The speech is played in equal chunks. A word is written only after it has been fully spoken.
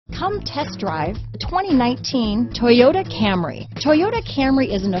Come test drive the 2019 Toyota Camry. Toyota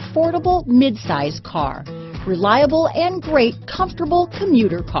Camry is an affordable mid-size car, reliable and great comfortable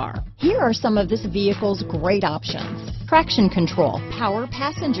commuter car. Here are some of this vehicle's great options: traction control, power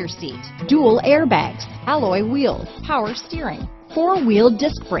passenger seat, dual airbags, alloy wheels, power steering, four-wheel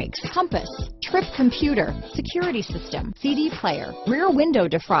disc brakes, compass, trip computer, security system, CD player, rear window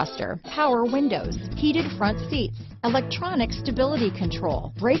defroster, power windows, heated front seats, electronic stability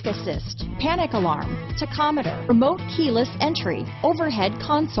control, brake assist, panic alarm, tachometer, remote keyless entry, overhead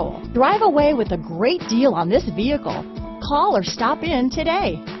console. Drive away with a great deal on this vehicle. Call or stop in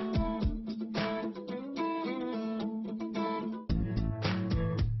today.